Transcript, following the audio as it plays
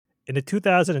In the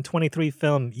 2023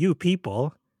 film You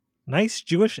People, nice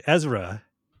Jewish Ezra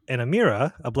and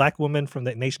Amira, a black woman from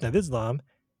the Nation of Islam,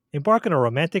 embark on a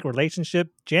romantic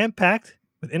relationship jam-packed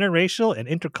with interracial and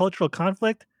intercultural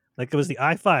conflict like it was the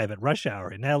I-5 at rush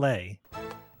hour in LA.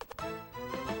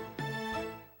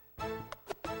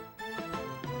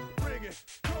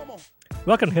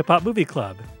 Welcome to Hip Hop Movie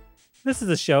Club. This is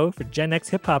a show for Gen X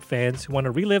hip-hop fans who want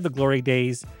to relive the glory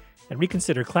days and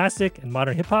reconsider classic and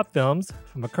modern hip-hop films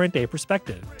from a current-day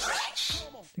perspective.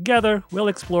 Together, we'll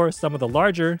explore some of the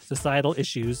larger societal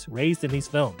issues raised in these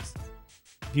films.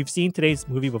 If you've seen today's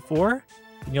movie before,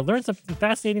 then you'll learn some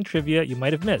fascinating trivia you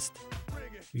might have missed.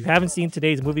 If you haven't seen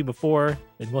today's movie before,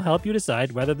 then we'll help you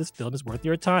decide whether this film is worth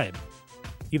your time.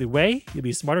 Either way, you'll be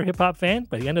a smarter hip-hop fan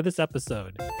by the end of this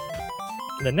episode.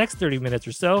 In the next 30 minutes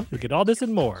or so, you'll get all this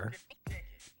and more.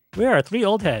 We are three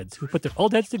old heads who put their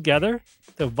old heads together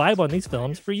to vibe on these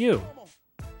films for you.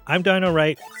 I'm Dino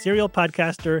Wright, serial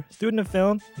podcaster, student of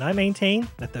film, and I maintain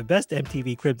that the best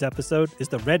MTV Cribs episode is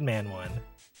the Red Man one.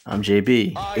 I'm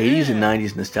JB, 80s and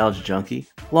 90s nostalgia junkie,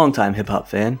 longtime hip-hop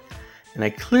fan, and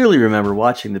I clearly remember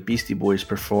watching the Beastie Boys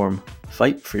perform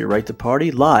Fight for Your Right to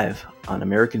Party live on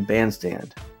American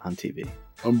Bandstand on TV.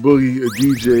 I'm Boogie, a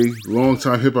DJ,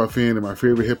 longtime hip-hop fan, and my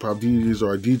favorite hip-hop DJs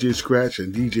are DJ Scratch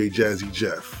and DJ Jazzy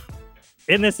Jeff.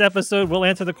 In this episode, we'll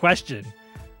answer the question,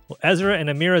 will Ezra and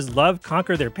Amira's love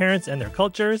conquer their parents and their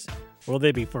cultures, or will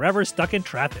they be forever stuck in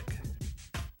traffic?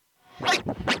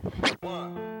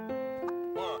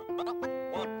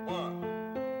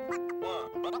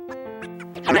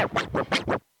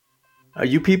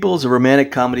 You People is a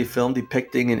romantic comedy film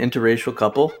depicting an interracial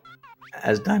couple,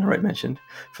 as Dino Wright mentioned,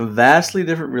 from vastly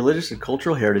different religious and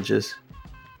cultural heritages,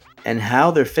 and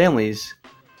how their families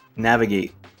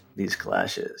navigate these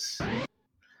clashes.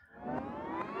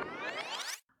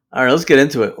 All right, let's get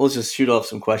into it. Let's just shoot off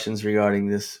some questions regarding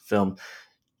this film.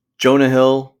 Jonah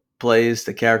Hill plays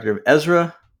the character of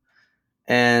Ezra,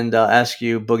 and I'll ask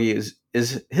you, Boogie,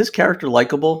 is his character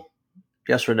likable?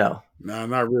 Yes or no? Nah,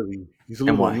 not really. He's a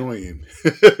little annoying,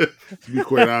 to be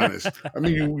quite honest. I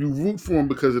mean, you root for him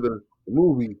because of the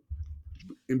movie,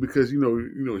 and because you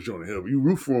know it's Jonah Hill. You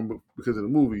root for him because of the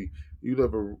movie. You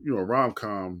love a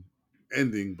rom-com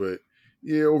ending, but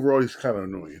yeah, overall he's kind of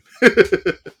annoying.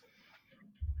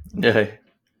 Yeah,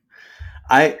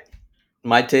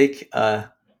 my take.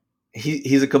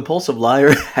 He's a compulsive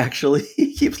liar. Actually,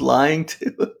 he keeps lying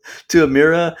to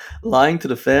Amira, lying to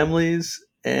the families,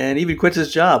 and even quits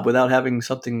his job without having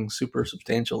something super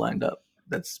substantial lined up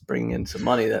that's bringing in some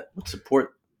money that would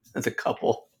support the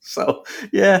couple. So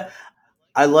yeah,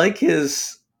 I like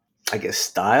his, I guess,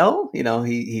 style. You know,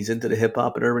 he's into the hip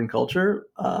hop and urban culture,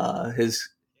 his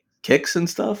kicks and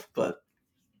stuff, but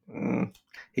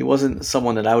he wasn't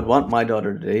someone that I would want my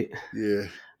daughter to date.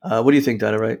 Yeah. What do you think,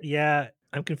 Dada? Right? Yeah,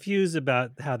 I'm confused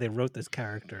about how they wrote this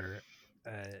character.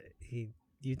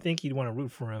 You think you'd want to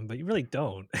root for him, but you really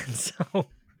don't. And so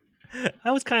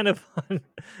I was kind of on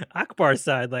Akbar's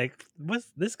side, like,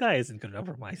 this guy isn't good enough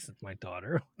for my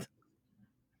daughter.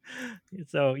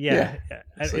 So yeah,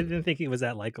 I didn't think he was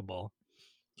that likable.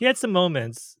 He had some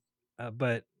moments,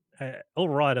 but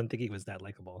overall, I don't think he was that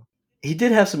likable. He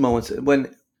did have some moments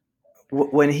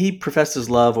when he professed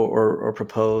his love or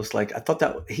proposed. Like, I thought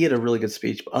that he had a really good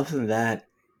speech, but other than that,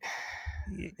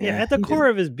 yeah, at the core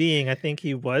of his being, I think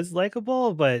he was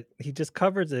likable, but he just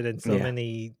covers it in so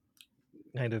many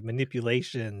kind of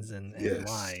manipulations and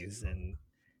lies. And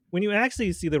when you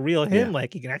actually see the real him,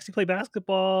 like, he can actually play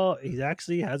basketball, he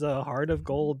actually has a heart of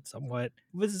gold somewhat.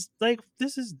 It was like,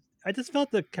 I just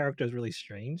felt the character was really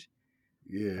strange.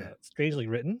 Yeah. Strangely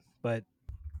written, but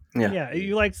yeah,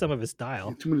 you like some of his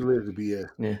style. Too many layers of BS.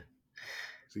 Yeah.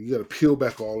 So you got to peel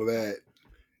back all of that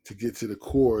to get to the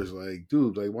core. It's like,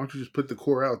 dude, like, why don't you just put the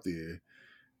core out there and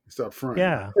stop fronting?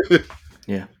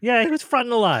 Yeah. Yeah, he was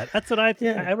fronting a lot. That's what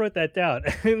I wrote that down.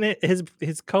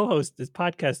 his co-host, his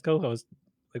podcast co-host,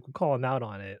 like, would call him out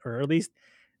on it, or at least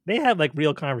they had like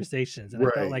real conversations. And I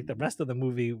felt like the rest of the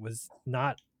movie was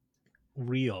not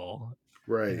real,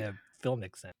 right? In a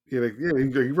filmic sense. You're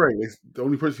right. The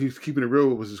only person he's keeping it real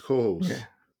with was his co-host.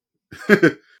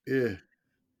 Yeah.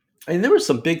 I mean, there were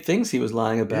some big things he was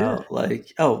lying about,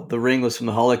 like, the ring was from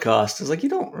the Holocaust. It's like, you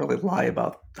don't really lie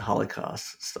about the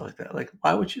Holocaust and stuff like that. Like,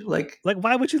 why would you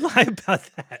why would you lie about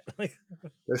that? Like,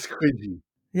 that's cringy.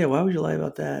 Yeah, why would you lie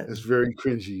about that? That's very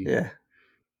cringy. Yeah.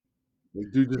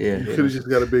 Like, dude, you could have just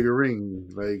got a bigger ring.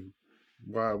 Like,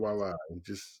 why lie?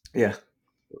 Just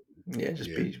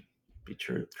be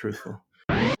truthful.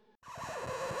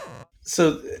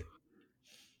 So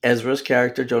Ezra's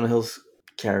character, Jonah Hill's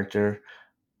character,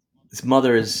 his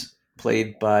mother is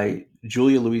played by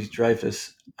Julia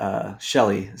Louis-Dreyfus,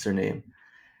 Shelley is her name.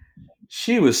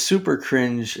 She was super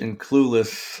cringe and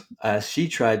clueless as she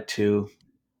tried to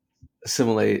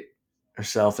assimilate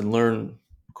herself and learn,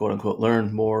 quote unquote,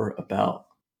 learn more about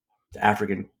the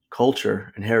African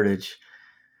culture and heritage.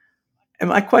 And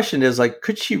my question is, like,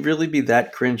 could she really be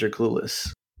that cringe or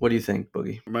clueless? What do you think,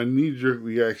 Boogie? My knee-jerk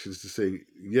reaction is to say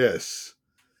yes.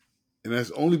 And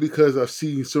that's only because I've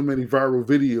seen so many viral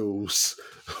videos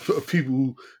of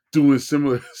people doing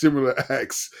similar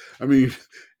acts. I mean,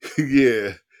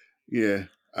 yeah.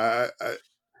 I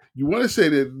you want to say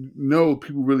that no,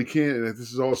 people really can't, and that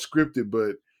this is all scripted,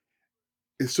 but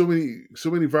it's so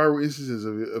many viral instances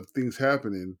of things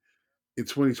happening in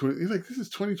 2020. It's like, this is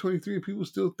 2023, and people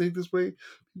still think this way.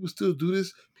 People still do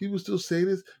this. People still say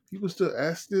this. People still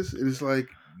ask this, and it's like,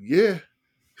 yeah.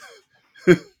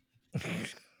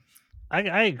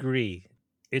 I agree.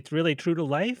 It's really true to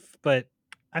life, but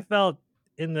I felt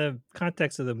in the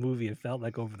context of the movie, it felt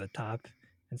like over the top.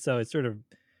 And so it sort of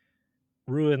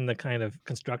ruined the kind of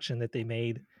construction that they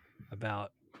made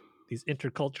about these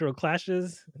intercultural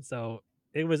clashes. And so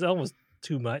it was almost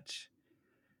too much.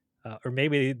 Or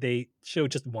maybe they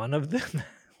showed just one of them,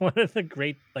 one of the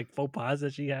great like faux pas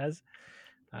that she has.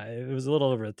 It was a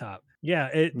little over the top. Yeah,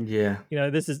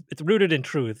 it's rooted in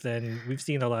truth, and we've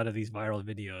seen a lot of these viral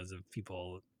videos of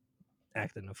people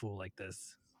acting a fool like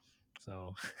this.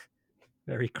 So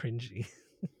very cringy.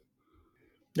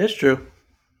 That's true.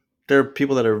 There are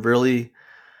people that are really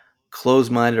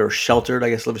closed-minded or sheltered,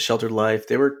 I guess, live a sheltered life.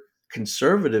 They were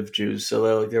conservative Jews,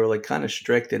 so they were like kind of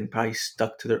strict and probably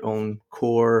stuck to their own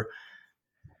core.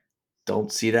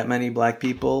 Don't see that many black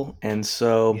people, and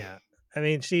so yeah. I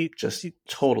mean, she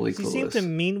totally she clueless. seemed to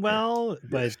mean well,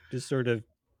 but just sort of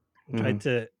tried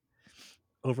to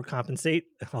overcompensate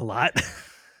a lot.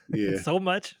 Yeah, so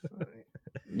much.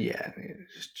 Yeah,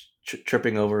 just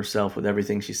tripping over herself with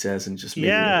everything she says, and just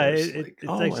making it like, it's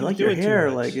like I like your hair.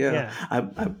 Like,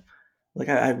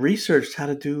 I researched how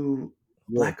to do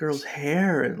black girls'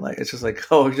 hair, and like it's just like,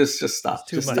 just stop.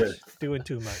 It's too much. Doing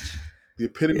too much. The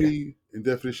epitome and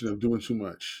definition of doing too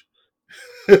much.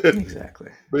 Exactly.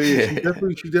 But yeah,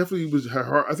 she definitely was her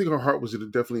heart. I think her heart was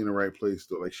definitely in the right place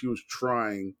though. Like, she was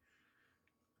trying,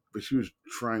 but she was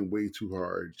trying way too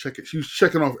hard. She was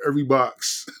checking off every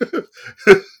box.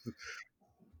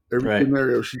 Every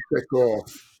scenario she checked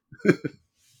off.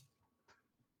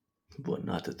 What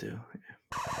not to do.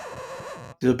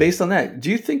 So based on that,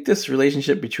 do you think this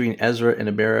relationship between Ezra and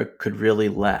Amira could really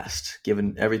last,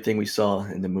 given everything we saw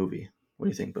in the movie? What do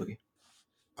you think, Boogie?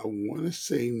 I want to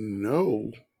say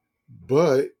no,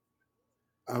 but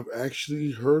I've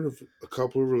actually heard of a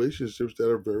couple of relationships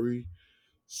that are very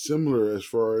similar as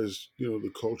far as,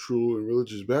 the cultural and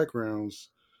religious backgrounds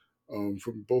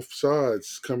from both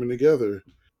sides coming together.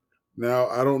 Now,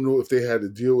 I don't know if they had to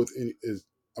deal with any.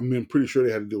 I'm pretty sure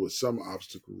they had to deal with some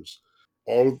obstacles.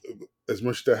 As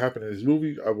much as that happened in this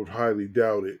movie, I would highly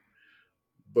doubt it.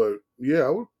 But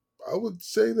yeah, I would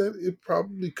say that it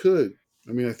probably could.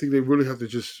 I mean, I think they really have to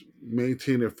just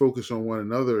maintain their focus on one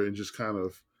another and just kind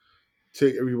of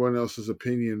take everyone else's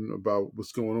opinion about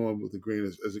what's going on with a grain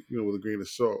of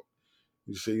salt.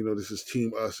 You say, this is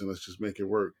team us, and let's just make it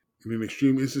work. And in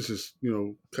extreme instances,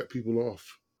 cut people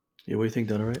off. Yeah, what do you think,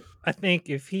 Donna? Right? I think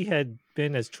if he had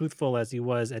been as truthful as he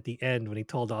was at the end when he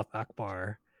told off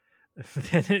Akbar,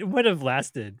 then it would have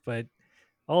lasted. But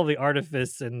all the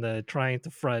artifice and the trying to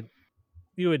front,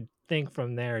 you would think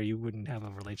from there you wouldn't have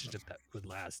a relationship that would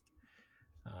last.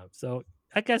 So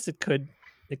I guess it could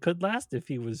last if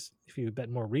he was a bit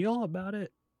more real about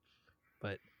it.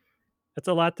 But it's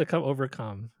a lot to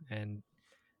overcome, and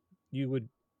you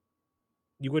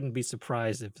wouldn't be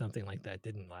surprised if something like that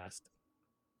didn't last.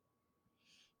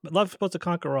 But love's supposed to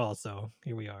conquer all, so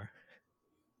here we are.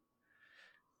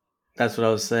 That's what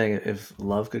I was saying. If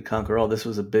love could conquer all, this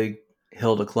was a big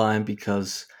hill to climb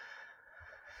because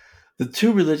the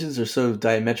two religions are so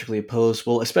diametrically opposed.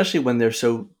 Well, especially when they're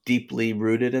so deeply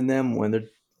rooted in them. When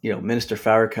they're, Minister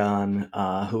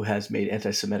Farrakhan, who has made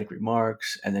anti-Semitic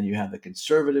remarks, and then you have the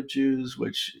conservative Jews,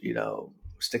 which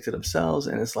stick to themselves,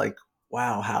 and it's like,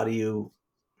 wow, how do you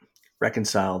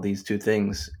reconcile these two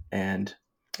things? And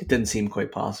it didn't seem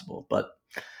quite possible. But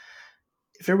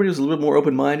if everybody was a little bit more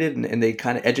open-minded and they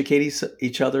kind of educate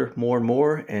each other more and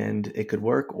more, and it could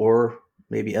work, or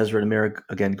maybe Ezra and Amira,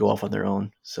 again, go off on their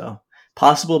own. So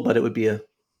possible, but it would be an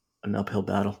uphill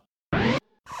battle.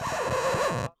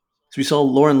 So we saw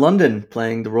Lauren London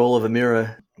playing the role of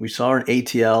Amira. We saw her in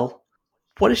ATL.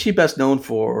 What is she best known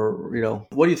for?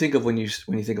 What do you think of when you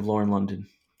think of Lauren London?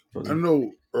 I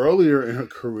know earlier in her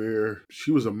career, she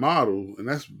was a model, and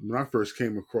that's when I first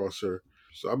came across her.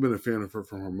 So I've been a fan of her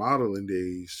from her modeling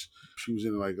days. She was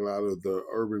in like a lot of the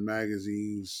urban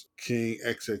magazines, King,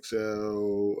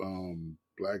 XXL,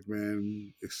 Black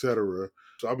Men, etc.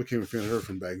 So I became a fan of her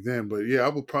from back then. But yeah, I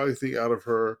would probably think out of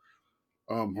her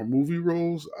movie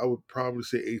roles, I would probably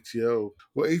say ATL.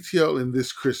 Well, ATL in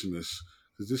This Christmas,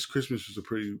 because This Christmas was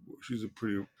she's a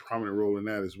pretty prominent role in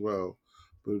that as well.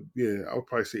 But yeah, I would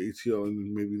probably say ATL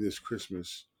and maybe This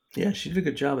Christmas. Yeah, she did a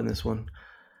good job in this one.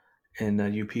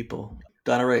 And You People.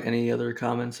 Donna Wright, any other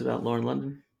comments about Lauren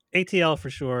London? ATL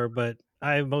for sure, but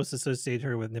I most associate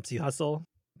her with Nipsey Hussle,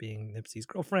 being Nipsey's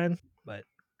girlfriend. But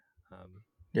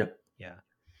yep, yeah,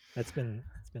 it's been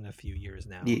a few years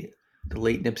now. The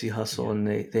late Nipsey Hussle, and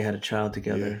they had a child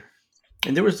together. Yeah.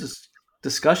 And there was this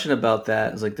discussion about that.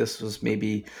 It was like this was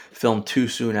maybe filmed too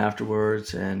soon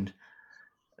afterwards, and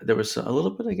there was a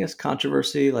little bit, I guess,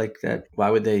 controversy like that.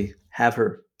 Why would they have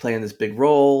her playing this big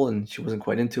role? And she wasn't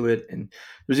quite into it. And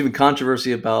there was even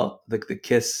controversy about the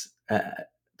kiss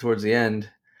towards the end.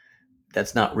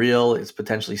 That's not real. It's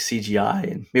potentially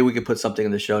CGI. And maybe we could put something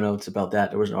in the show notes about that.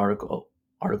 There was an article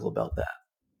about that.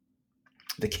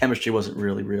 The chemistry wasn't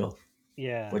really real.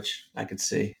 Yeah. Which I could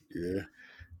see.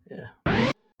 Yeah.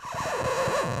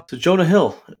 So Jonah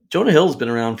Hill. Jonah Hill's been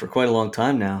around for quite a long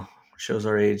time now. Shows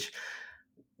our age.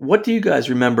 What do you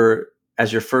guys remember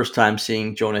as your first time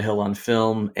seeing Jonah Hill on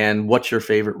film, and what's your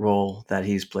favorite role that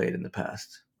he's played in the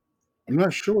past? I'm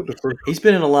not sure what the first. He's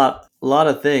been in a lot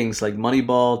of things like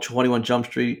Moneyball, 21 Jump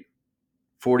Street,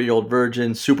 40-Year-Old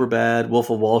Virgin, Superbad,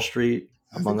 Wolf of Wall Street,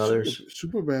 among others.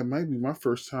 Superbad might be my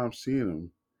first time seeing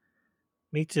him.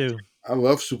 Me too. I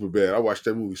love Superbad. I watched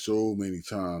that movie so many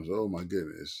times. Oh my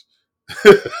goodness.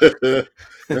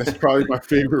 That's probably my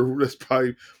favorite. That's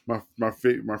probably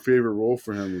my favorite role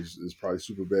for him is probably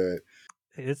Superbad.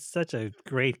 It's such a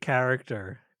great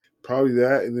character. Probably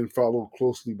that, and then followed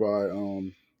closely by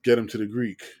Get Him to the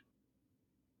Greek.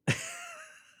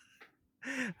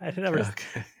 I never.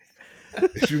 Okay.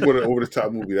 If you want an over the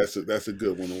top movie, that's a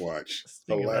good one to watch.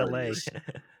 Speaking hilarious. Of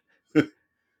LA.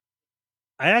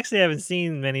 I actually haven't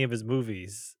seen many of his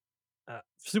movies.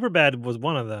 Superbad was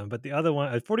one of them, but the other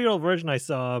one, 40-Year-Old Virgin, I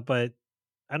saw, but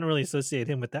I don't really associate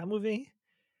him with that movie.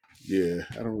 Yeah,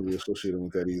 I don't really associate him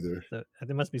with that either. So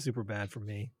it must be Superbad for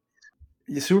me.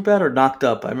 Superbad or Knocked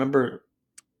Up? I remember.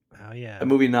 Oh yeah, a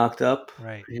movie Knocked Up.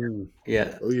 Right.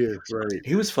 Yeah. Oh yeah, right.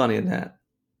 He was funny in that.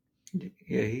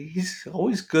 Yeah, he's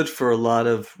always good for a lot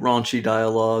of raunchy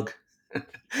dialogue.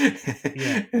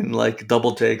 Yeah. And like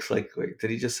double takes. Like, wait,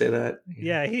 did he just say that?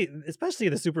 Yeah, he especially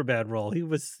the Superbad role. He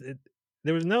was.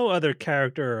 There was no other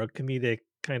character or comedic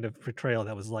kind of portrayal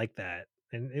that was like that,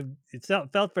 and it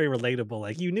felt very relatable.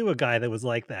 Like you knew a guy that was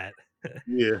like that.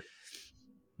 Yeah.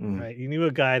 Right. You knew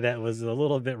a guy that was a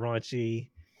little bit raunchy,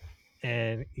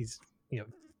 and he's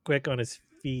quick on his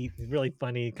feet. He's really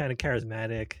funny, kind of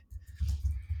charismatic.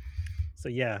 So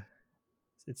yeah,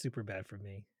 it's Superbad for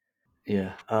me.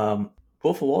 Yeah.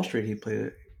 Wolf of Wall Street, he played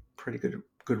a pretty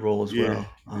good role as well.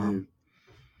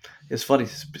 It's funny.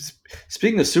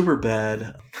 Speaking of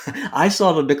Superbad, I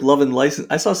saw the McLovin license.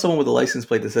 I saw someone with a license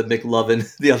plate that said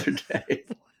McLovin the other day,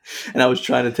 and I was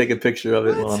trying to take a picture of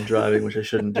it while I'm driving, which I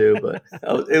shouldn't do. But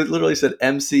it literally said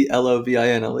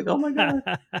McLovin. I'm like, oh my god,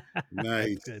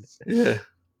 nice. That's good. Yeah,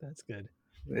 that's good.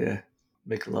 Yeah,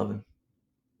 McLovin.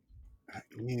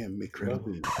 Yeah,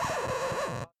 McLovin.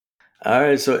 All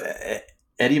right, so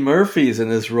Eddie Murphy's in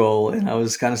this role, and I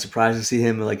was kind of surprised to see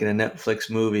him like in a Netflix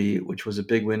movie, which was a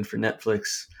big win for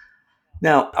Netflix.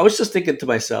 Now, I was just thinking to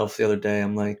myself the other day,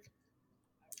 I'm like,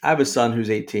 I have a son who's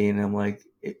 18, and I'm like,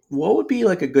 what would be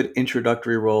like a good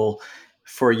introductory role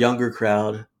for a younger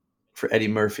crowd for Eddie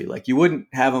Murphy? Like, you wouldn't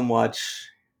have him watch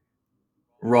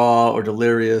Raw or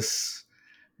Delirious,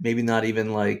 maybe not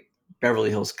even like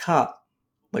Beverly Hills Cop.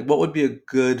 Like, what would be a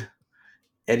good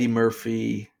Eddie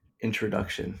Murphy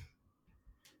introduction?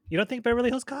 You don't think Beverly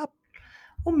Hills Cop?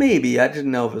 Well, maybe. I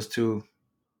didn't know if it was too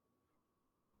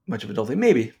much of an adult thing.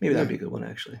 Maybe that'd be a good one,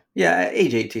 actually. Yeah,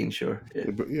 age 18, sure.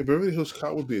 Yeah, Beverly Hills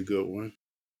Cop would be a good one.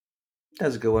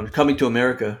 That's a good one. Coming to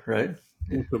America, right?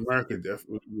 Coming to America,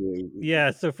 definitely.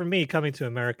 Yeah, so for me, Coming to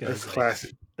America that's is classic.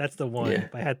 Like, that's the one.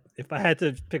 Yeah. If I had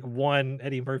to pick one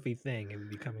Eddie Murphy thing, it would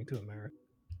be Coming to America.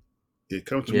 Yeah,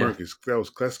 Coming to America.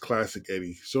 That's classic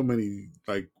Eddie. So many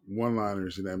like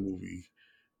one-liners in that movie.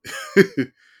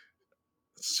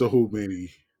 So many.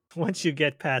 Once you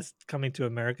get past Coming to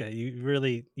America, you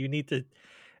need to.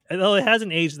 Although it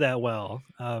hasn't aged that well,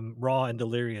 Raw and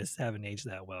Delirious haven't aged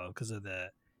that well because of the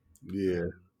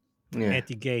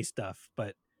anti-gay stuff.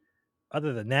 But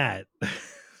other than that,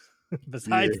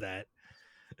 besides that,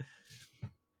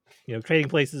 Trading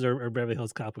Places or Beverly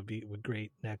Hills Cop would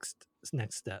great next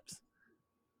steps.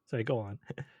 Sorry, go on.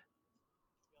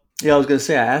 Yeah, I was going to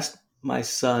say, I asked my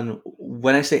son,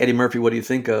 when I say Eddie Murphy, what do you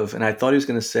think of? And I thought he was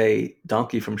going to say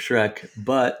Donkey from Shrek,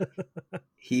 but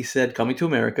he said Coming to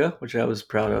America, which I was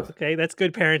proud of. Okay, that's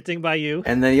good parenting by you.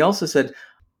 And then he also said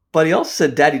Daddy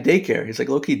Daycare. He's like,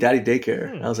 low-key Daddy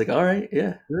Daycare. I was like, all right,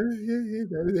 yeah. Yeah.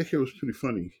 Daddy Daycare was pretty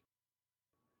funny.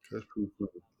 That's pretty funny.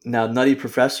 Now, Nutty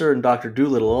Professor and Dr.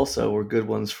 Dolittle also were good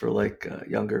ones for like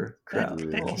younger crowd.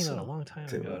 That also, came out a long time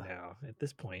ago now. At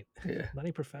this point, yeah.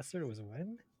 Nutty Professor was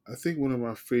when? I think one of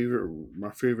my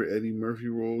favorite Eddie Murphy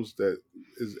roles that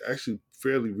is actually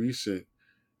fairly recent,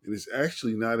 and it's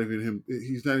actually not even him.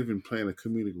 He's not even playing a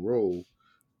comedic role.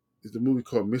 Is the movie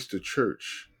called Mr.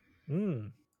 Church.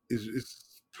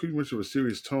 It's pretty much of a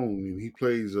serious tone, and he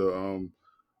plays a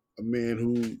man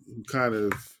who kind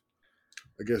of,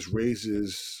 I guess,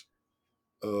 raises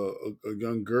a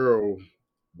young girl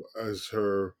as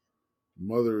her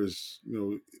mother is,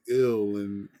 ill,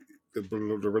 and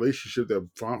the relationship that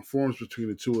forms between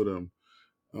the two of them.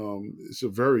 It's a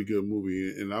very good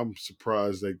movie, and I'm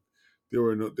surprised like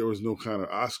there was no kind of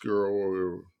Oscar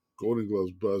or Golden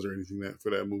Globes buzz or anything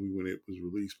for that movie when it was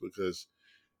released, because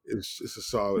it's a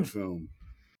solid film.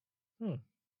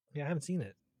 Yeah, I haven't seen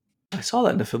it. I saw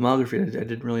that in the filmography. I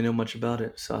didn't really know much about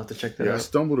it, so I'll have to check that out. I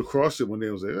stumbled across it one day.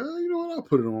 I was like, you know what? I'll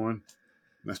put it on.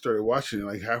 And I started watching it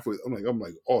like halfway. I'm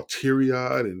like all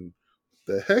teary-eyed, and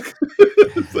the heck?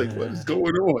 It's like, what is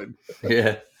going on?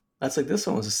 Yeah. That's like, this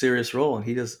one was a serious role, and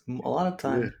he does a lot of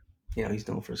time. Yeah. He's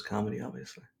known for his comedy,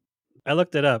 obviously. I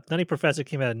looked it up. Nutty Professor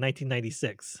came out in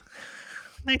 1996.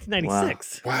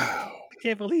 1996. Wow. I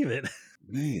can't believe it.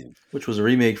 Man. Which was a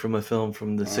remake from a film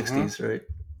from the 60s, right?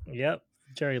 Yep.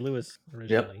 Jerry Lewis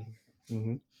originally. Yep.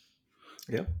 Mm-hmm.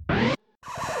 Yep.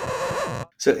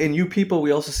 So in You People,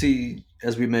 we also see,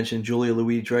 as we mentioned, Julia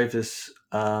Louis-Dreyfus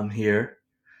here.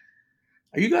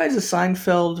 Are you guys a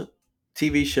Seinfeld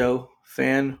TV show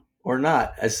fan or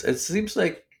not? It seems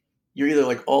like you're either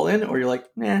like all in or you're like,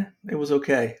 nah, it was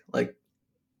okay. Like,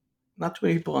 not too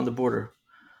many people on the border.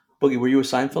 Boogie, were you a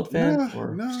Seinfeld fan?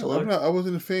 No, I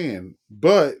wasn't a fan.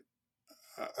 But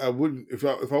I wouldn't, if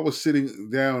I was sitting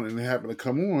down and it happened to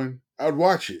come on, I'd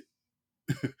watch it.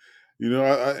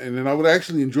 And then I would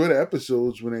actually enjoy the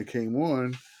episodes when they came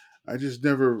on. I just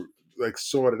never like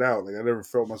sought it out. Like, I never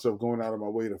felt myself going out of my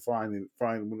way to find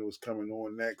when it was coming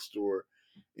on next or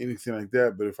anything like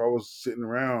that. But if I was sitting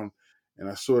around and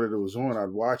I saw that it was on, I'd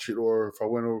watch it. Or if I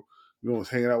went over, was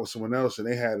hanging out with someone else and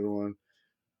they had it on,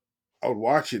 I would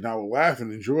watch it and I would laugh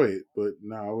and enjoy it. But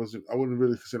no, I wouldn't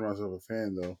really consider myself a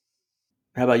fan, though.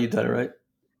 How about you, Dynamite?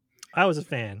 I was a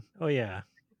fan. Oh yeah,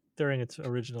 during its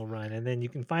original run, and then you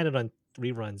can find it on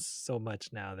reruns so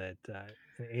much now that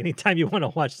anytime you want to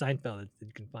watch Seinfeld,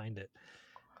 you can find it.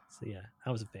 So yeah,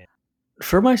 I was a fan.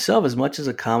 For myself, as much as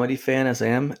a comedy fan as I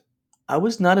am, I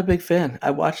was not a big fan.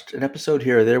 I watched an episode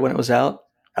here or there when it was out.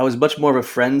 I was much more of a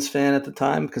Friends fan at the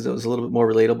time because it was a little bit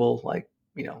more relatable. Like,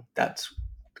 that's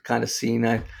the kind of scene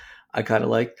I kind of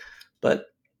like. But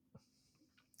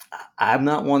I'm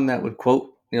not one that would quote.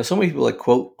 So many people like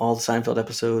quote all the Seinfeld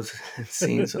episodes and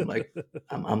scenes. I'm like,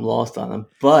 I'm lost on them.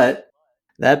 But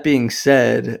that being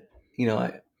said,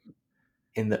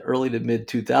 in the early to mid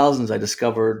 2000s, I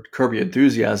discovered Curb Your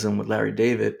Enthusiasm with Larry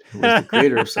David, who was the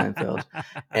creator of Seinfeld.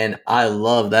 And I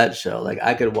love that show. Like,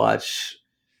 I could watch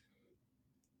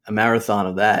a marathon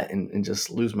of that and just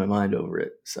lose my mind over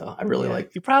it. So I really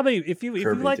like. You probably, if you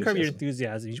like Curb Your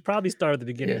Enthusiasm, you should probably start at the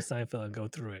beginning of Seinfeld and go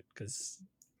through it, because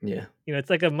it's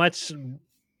like a much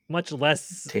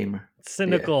less tamer,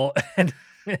 cynical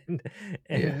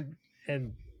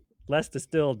and less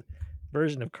distilled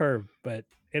version of Curb, but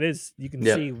it is, you can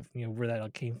see where that all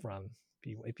came from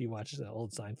if you watch the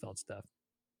old Seinfeld stuff.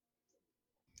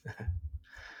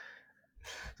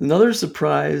 Another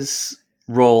surprise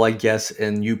role, I guess,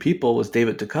 in You People was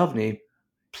David Duchovny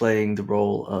playing the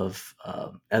role of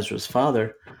Ezra's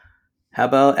father. How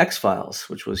about X-Files,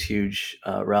 which was huge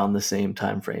around the same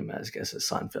time frame as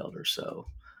Seinfeld or so?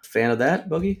 Fan of that,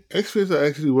 Boogie? X-Files, I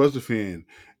actually was a fan,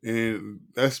 and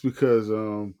that's because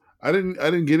I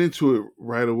didn't get into it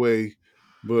right away,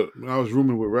 but when I was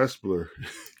rooming with Wrestler,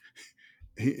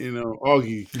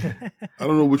 Augie, I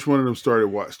don't know which one of them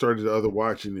started the other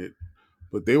watching it,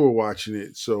 but they were watching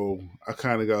it, so I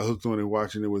kind of got hooked on it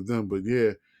watching it with them. But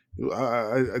yeah,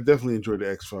 I definitely enjoyed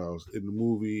the X-Files in the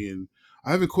movie, and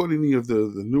I haven't caught any of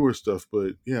the newer stuff,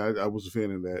 but yeah, I was a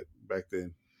fan of that back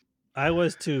then. I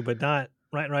was too, but not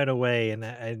right away, and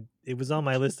it was on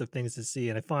my list of things to see,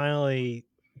 and I finally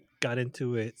got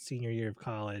into it senior year of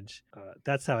college.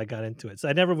 That's how I got into it. So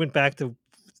I never went back to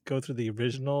go through the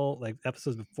original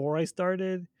episodes before I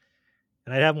started,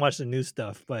 and I haven't watched the new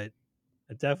stuff, but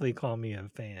It definitely called me a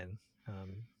fan.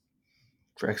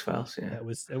 For X-Files, yeah. It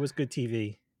was good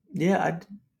TV. Yeah,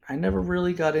 I never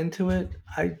really got into it.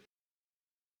 I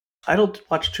don't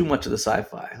watch too much of the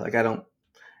sci-fi. Like I don't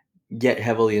get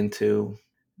heavily into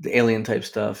the alien type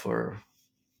stuff or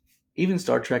even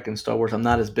Star Trek and Star Wars. I'm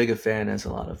not as big a fan as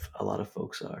a lot of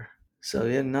folks are. So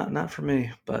yeah, not for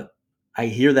me. But I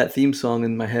hear that theme song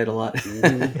in my head a lot,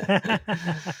 Mm-hmm.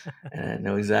 and I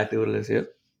know exactly what it is. Yep.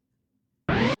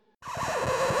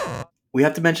 We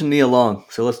have to mention Nia Long,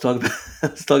 so let's talk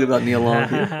about Nia Long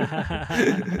here.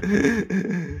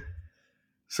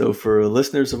 So for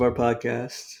listeners of our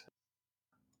podcast,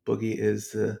 Boogie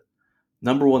is the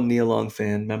number one Nia Long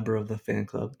fan, member of the fan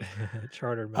club.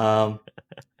 Charter member.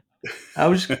 I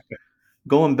was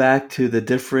going back to the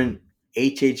different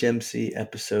HHMC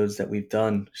episodes that we've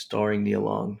done starring Nia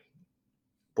Long.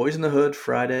 Boys in the Hood,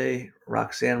 Friday,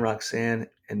 Roxanne,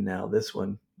 and now this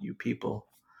one, You People.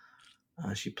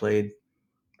 She played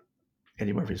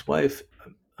Eddie Murphy's wife,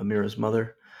 Amira's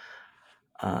mother,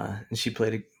 and she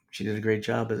did a great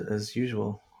job as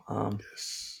usual.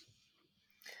 Yes.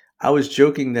 I was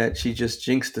joking that she just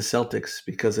jinxed the Celtics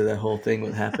because of that whole thing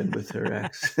that happened with her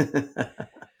ex.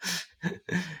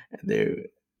 They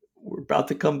were about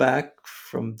to come back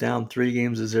from down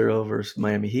 3-0 versus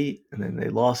Miami Heat, and then they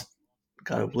lost,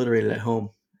 got obliterated at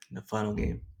home in the final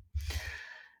game.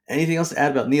 Anything else to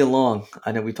add about Nia Long?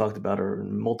 I know we talked about her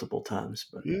multiple times,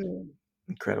 but Yeah.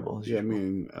 incredible as Yeah, I usual.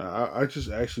 mean, I just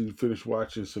actually finished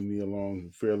watching some Nia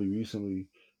Long fairly recently.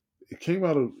 It came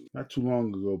out not too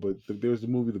long ago, but there was the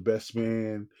movie The Best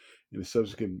Man and the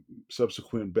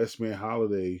subsequent Best Man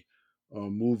Holiday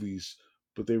movies.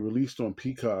 But they released on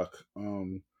Peacock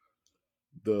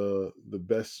the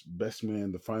best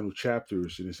man, the final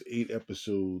chapters, and it's 8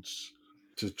 episodes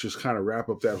to just kind of wrap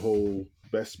up that whole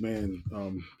Best Man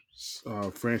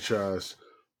franchise.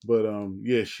 But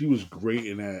yeah, she was great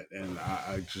in that, and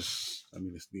I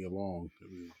mean, it's Nia Long. I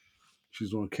mean,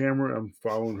 she's on camera. I'm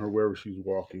following her wherever she's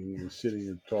walking and sitting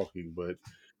and talking. But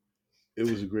it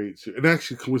was a great, and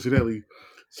actually coincidentally,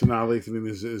 Sanaa Lathan in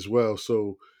this as well.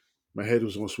 So my head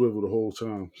was on swivel the whole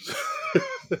time.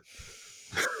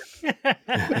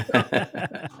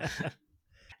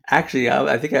 Actually,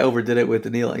 I think I overdid it with the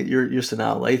Neil. You're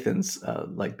Sanaa Lathan's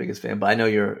like biggest fan, but I know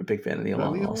you're a big fan of Neil Now,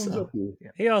 Long Nia Long's also. up here.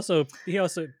 Yeah. He also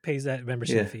pays that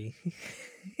membership Yeah. fee.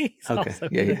 He's Okay. also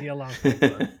Yeah. in the Yeah. Neil Long fan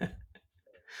club.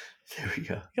 There we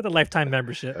go. Get the lifetime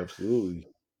membership. Absolutely.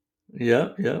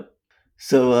 Yep. Yep.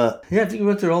 So yeah, I think we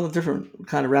went through all the different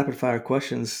kind of rapid fire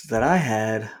questions that I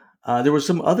had. There were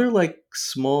some other like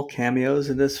small cameos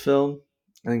in this film.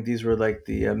 I think these were like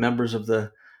the members of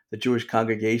the Jewish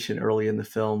congregation early in the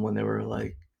film when they were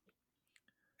like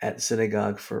at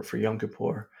synagogue for Yom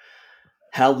Kippur.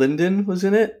 Hal Linden was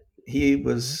in it. He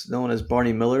was known as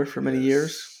Barney Miller for many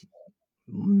years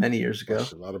ago.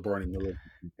 Watched a lot of Barney Miller.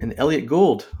 And Elliot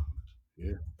Gould.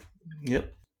 Yeah.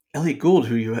 Yep. Elliot Gould,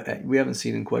 who we haven't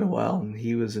seen in quite a while, and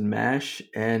he was in MASH.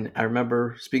 And I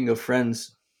remember, speaking of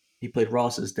Friends, he played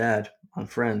Ross's dad on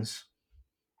Friends.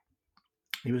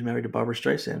 He was married to Barbara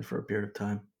Streisand for a period of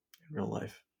time in real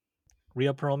life.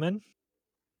 Rhea Perlman.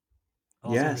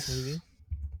 Also Yes. in this movie.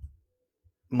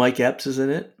 Mike Epps is in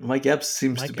it. Mike Epps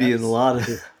seems to be in a lot of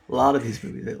these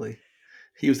movies lately.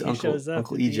 He was Uncle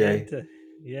EJ.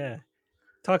 Yeah.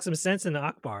 Talk some sense in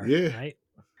Akbar. Yeah. Right?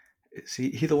 Is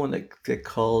he the one that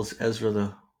calls Ezra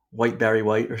the White Barry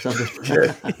White or something?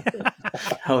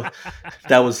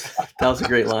 That was a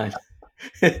great line.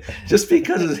 Just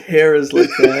because his hair is like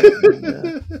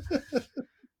that,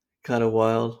 kind of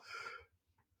wild.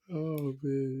 Oh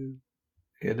man!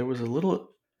 Yeah, there was a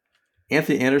little.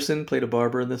 Anthony Anderson played a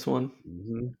barber in this one.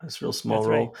 Mm-hmm. That's a real small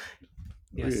role. Right.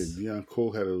 Yes. Yeah, Deon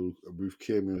Cole had a brief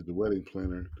cameo as the wedding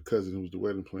planner, the cousin who was the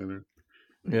wedding planner.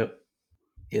 Yep.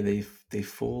 Yeah, they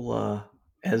fool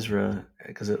Ezra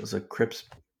because it was a Crips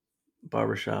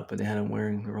barbershop and they had him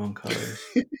wearing the wrong colors.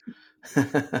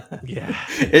 Yeah.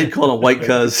 They called him White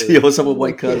Cuz. What's up with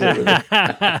White Cuz over there?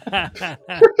 That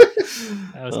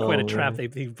was quite a trap they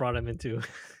brought him into.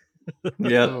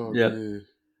 Yeah. Oh, yeah. Man.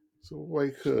 So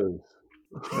White Cuz.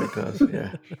 White Cuz,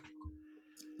 yeah.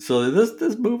 So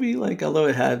this movie, like, although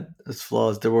it had its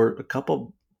flaws, there were a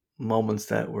couple moments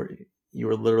that you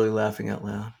were literally laughing out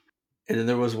loud. And then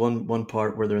there was one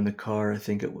part where they're in the car. I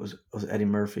think it was Eddie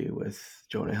Murphy with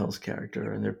Jonah Hill's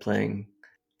character, and they're playing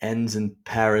 "Ends in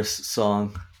Paris"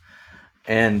 song,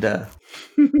 and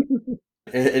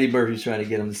Eddie Murphy's trying to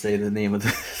get him to say the name of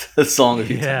the song a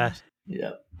few times.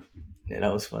 Yeah,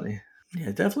 that was funny.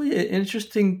 Yeah, definitely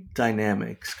interesting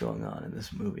dynamics going on in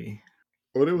this movie.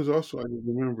 Oh, there was also, I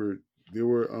remember, there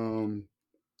were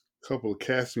a couple of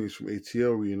castmates from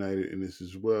ATL reunited in this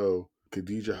as well.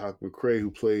 Khadija Hawk McRae,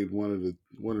 who played one of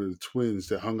the twins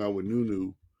that hung out with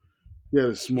Nunu. He had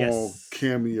a small Yes.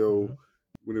 cameo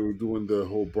when they were doing the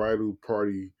whole bridal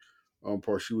party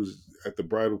part. She was at the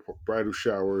bridal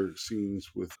shower scenes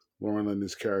with Lauren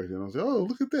London's character, and I was like, "Oh,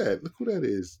 look at that! Look who that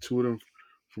is! Two of them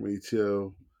from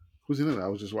ATL. Who's in it? I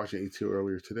was just watching ATL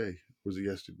earlier today. Was it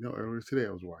yesterday? No, earlier today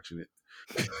I was watching it.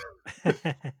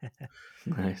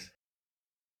 Nice.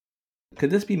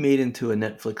 Could this be made into a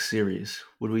Netflix series?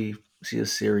 Would we see a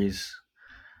series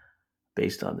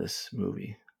based on this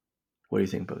movie? What do you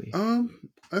think, Boogie?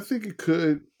 I think it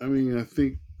could. I mean, I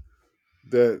think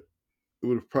that it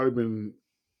would have probably been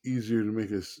easier to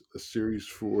make a series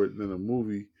for it than a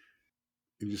movie,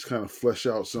 and just kind of flesh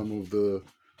out some of the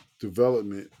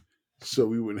development, so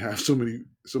we wouldn't have so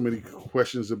many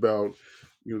questions about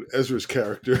Ezra's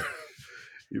character.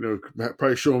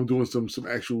 Probably show him doing some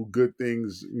actual good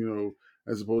things,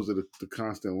 as opposed to the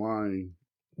constant lying.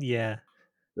 Yeah.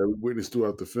 That we witnessed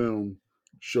throughout the film.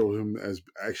 Show him as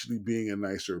actually being a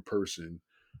nicer person,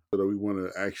 so that we want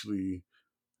to actually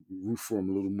root for him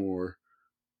a little more,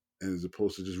 as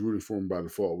opposed to just rooting for him by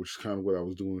default, which is kind of what I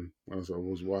was doing when I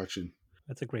was watching.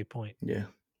 That's a great point. Yeah.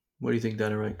 What do you think,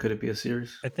 Donna? Right? Could it be a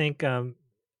series? I think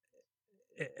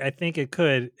it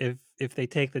could if they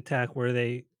take the tack where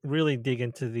they really dig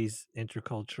into these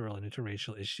intercultural and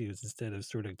interracial issues instead of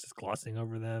sort of just glossing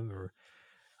over them or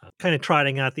kind of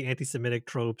trotting out the anti-Semitic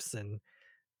tropes and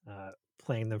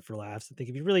playing them for laughs. I think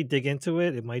if you really dig into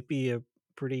it, it might be a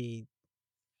pretty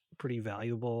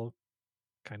valuable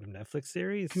kind of Netflix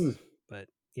series. But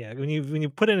yeah, when you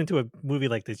put it into a movie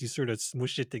like this, you sort of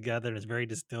smush it together and it's very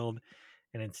distilled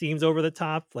and it seems over the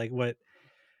top, like what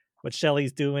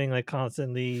Shelley's doing, like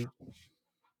constantly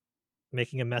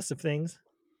making a mess of things.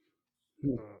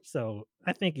 So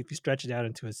I think if you stretch it out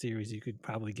into a series, you could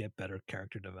probably get better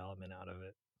character development out of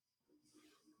it.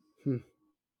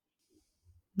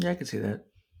 Yeah, I could see that.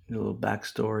 A little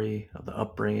backstory of the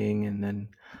upbringing and then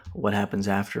what happens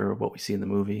after what we see in the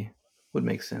movie would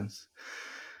make sense.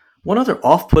 One other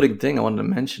off-putting thing I wanted to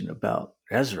mention about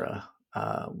Ezra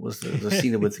was the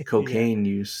scene with the cocaine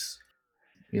use.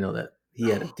 That he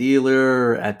had a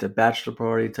dealer at the bachelor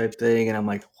party type thing, and I'm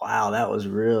like, wow, that was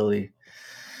really.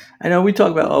 I know we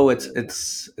talk about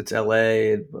it's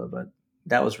LA, but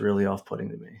that was really off-putting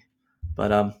to me.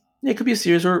 But it could be a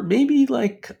series, or maybe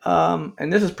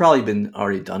and this has probably been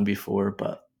already done before,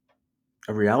 but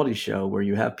a reality show where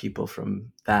you have people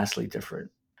from vastly different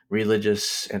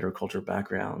religious and or cultural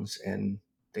backgrounds, and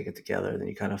they get together, and then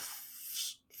you kind of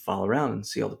follow around and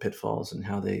see all the pitfalls and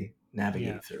how they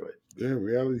navigate through it. Yeah,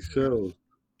 reality shows,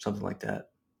 something like that.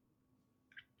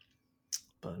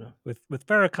 But with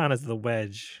Farrakhan as the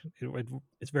wedge,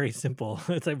 it's very simple.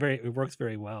 It's like it works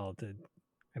very well to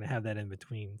kind of have that in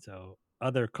between. So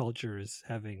other cultures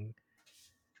having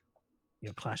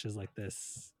clashes like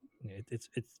this, it's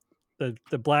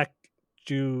the Black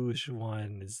Jewish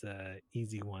one is the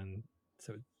easy one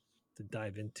to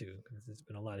dive into because there's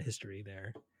been a lot of history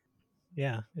there.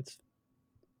 Yeah, it's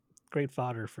great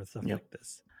fodder for stuff like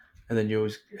this. And then you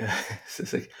always,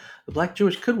 it's like the Black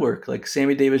Jewish could work, like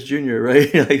Sammy Davis Jr.,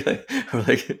 right? or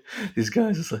like these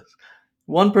guys. It's like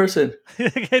one person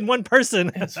and one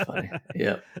person. That's funny.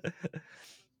 Yeah.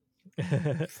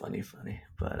 funny.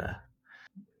 But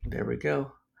there we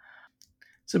go.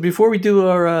 So before we do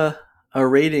our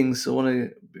ratings,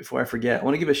 before I forget, I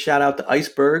want to give a shout out to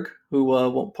Iceberg,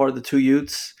 who part of the Two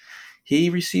Utes.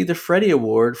 He received the Freddie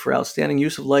Award for outstanding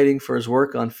use of lighting for his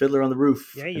work on Fiddler on the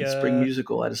Roof and Spring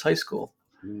Musical at his high school.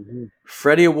 Mm-hmm.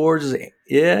 Freddie Awards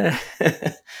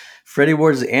Freddie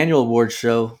Awards is the annual award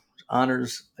show,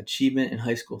 honors achievement in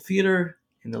high school theater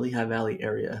in the Lehigh Valley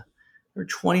area. There are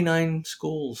 29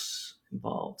 schools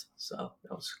involved, so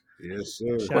that was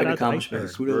quite an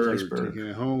accomplishment. Kudos, Iceberg. Taking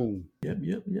it home.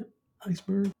 Yep.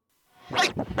 Iceberg.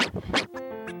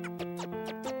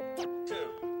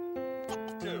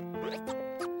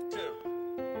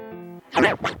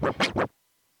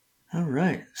 All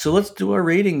right, so let's do our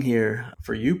rating here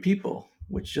for You People,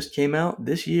 which just came out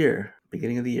this year,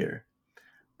 beginning of the year.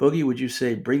 Boogie, would you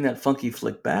say bring that funky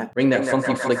flick back? Bring that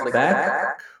funky flick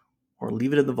back? Or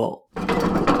leave it in the vault?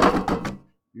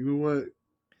 You know what?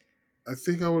 I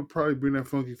think I would probably bring that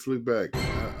funky flick back.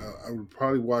 I would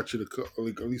probably watch it at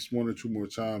least one or two more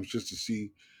times just to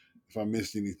see if I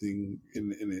missed anything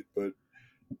in it. But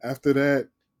after that,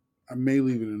 I may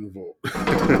leave it in the vault.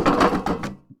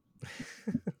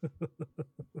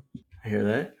 I hear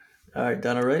that. All right,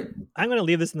 Donna, right? I'm going to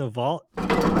leave this in the vault.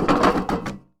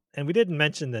 And we didn't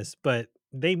mention this, but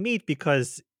they meet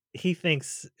because he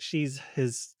thinks she's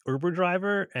his Uber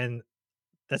driver, and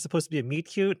that's supposed to be a meet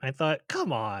cute. I thought,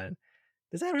 come on,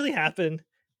 does that really happen?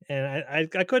 And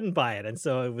I couldn't buy it, and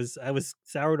so I was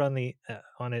soured on it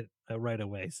right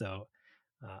away. So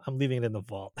I'm leaving it in the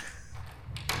vault.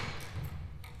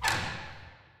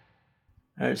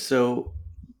 All right, so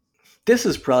this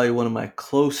is probably one of my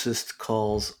closest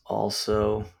calls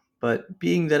also, but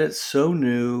being that it's so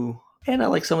new and I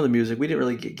like some of the music, we didn't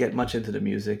really get much into the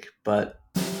music, but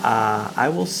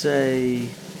I will say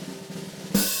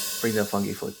bring that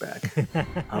funky flick back.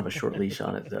 I have a short leash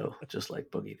on it though, just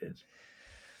like Boogie did.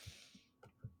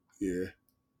 Yeah.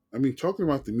 I mean, talking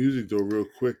about the music though, real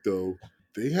quick though,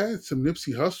 they had some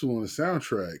Nipsey Hussle on the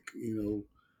soundtrack.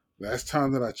 Last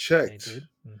time that I checked,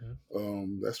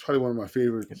 that's probably one of my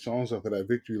favorite songs off of that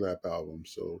Victory Lap album.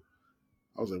 So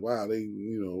I was like, wow, they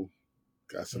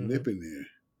got some nip in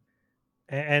there.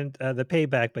 And the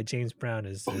Payback by James Brown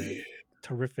is a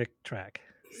terrific track.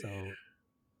 So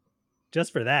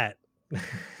just for that,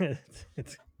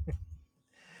 it's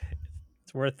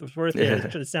worth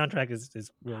it. The soundtrack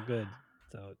is real good.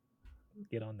 So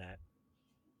get on that.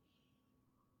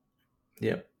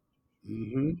 Yep.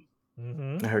 Mm-hmm.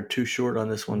 I heard Too Short on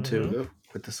this one too,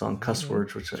 with the song Cuss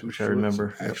Words, which I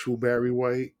remember. Actual Barry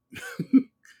White.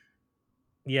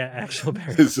 Yeah, actual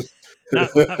Barry White.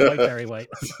 not white Barry White.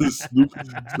 Snoop,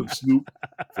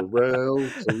 Pharrell,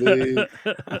 Khalid,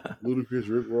 Ludacris,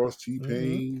 Rick Ross,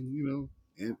 T-Pain,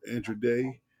 and Andrew Day.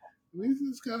 I mean,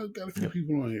 it's got a few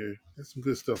people on here. There's some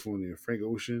good stuff on there. Frank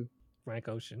Ocean,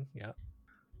 yeah.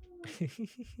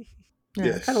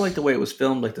 Yeah, I kind of like the way it was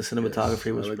filmed. Like the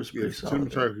cinematography was pretty solid.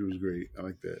 Cinematography was great. I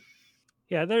like that.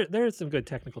 Yeah, there are some good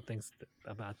technical things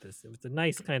about this. It was a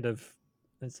nice kind of,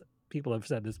 people have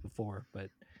said this before, but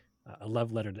a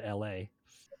love letter to LA.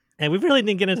 And we really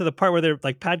didn't get into the part where they're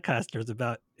like podcasters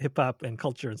about hip hop and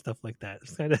culture and stuff like that.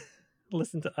 It's kind of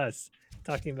listen to us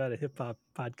talking about a hip hop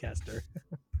podcaster.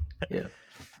 Yeah.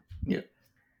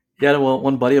 Well,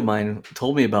 one buddy of mine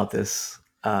told me about this.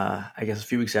 I guess a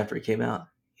few weeks after it came out.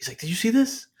 He's like, "Did you see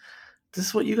this? This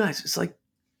is what you guys." It's like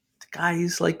the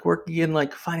guy's like working in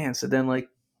like finance, and then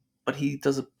but he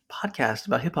does a podcast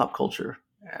about hip hop culture,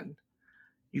 and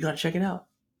you got to check it out.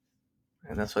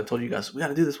 And that's what I told you guys. We got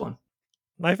to do this one.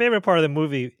 My favorite part of the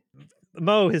movie,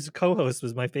 Mo, his co-host,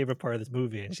 was my favorite part of this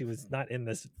movie, and she was not in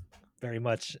this very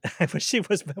much, but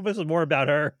it was more about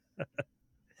her.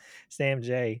 Sam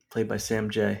J. Played by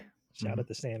Sam J. Shout out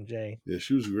to Sam J. Yeah,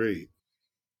 she was great.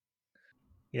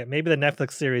 Yeah, maybe the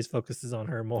Netflix series focuses on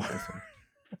her more.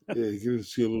 Yeah, you get to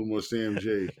see a little more Sam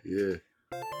J. Yeah.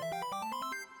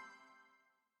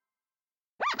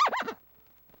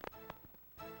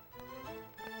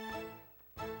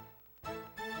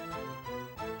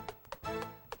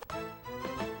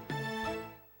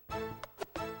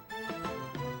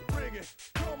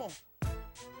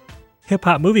 Hip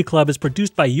Hop Movie Club is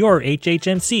produced by your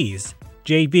HHMCs,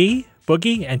 JB,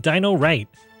 Boogie, and Dino Wright.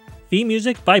 Theme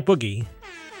music by Boogie.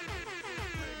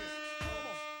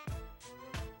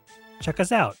 Check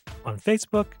us out on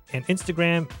Facebook and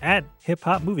Instagram at Hip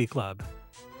Hop Movie Club.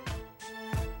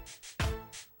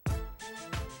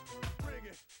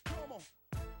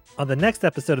 On the next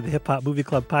episode of the Hip Hop Movie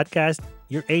Club podcast,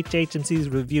 your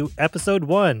HHMCs review episode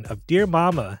 1 of Dear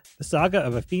Mama, the saga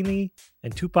of Afeni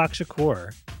and Tupac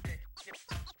Shakur.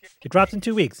 It drops in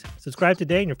 2 weeks. Subscribe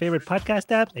today in your favorite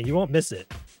podcast app and you won't miss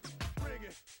it.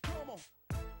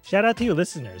 Shout out to you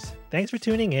listeners. Thanks for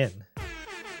tuning in.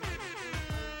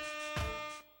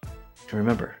 And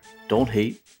remember, don't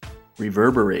hate,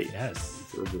 reverberate. Yes.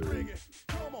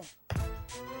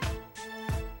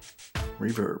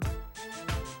 Reverb.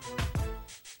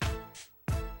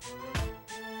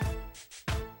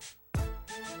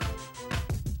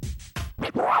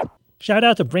 Shout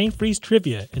out to Brain Freeze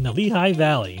Trivia in the Lehigh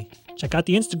Valley. Check out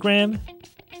the Instagram,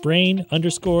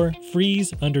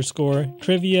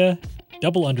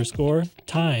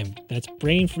 brain_freeze_trivia_time. That's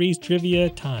Brain Freeze Trivia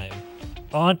time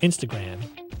on Instagram.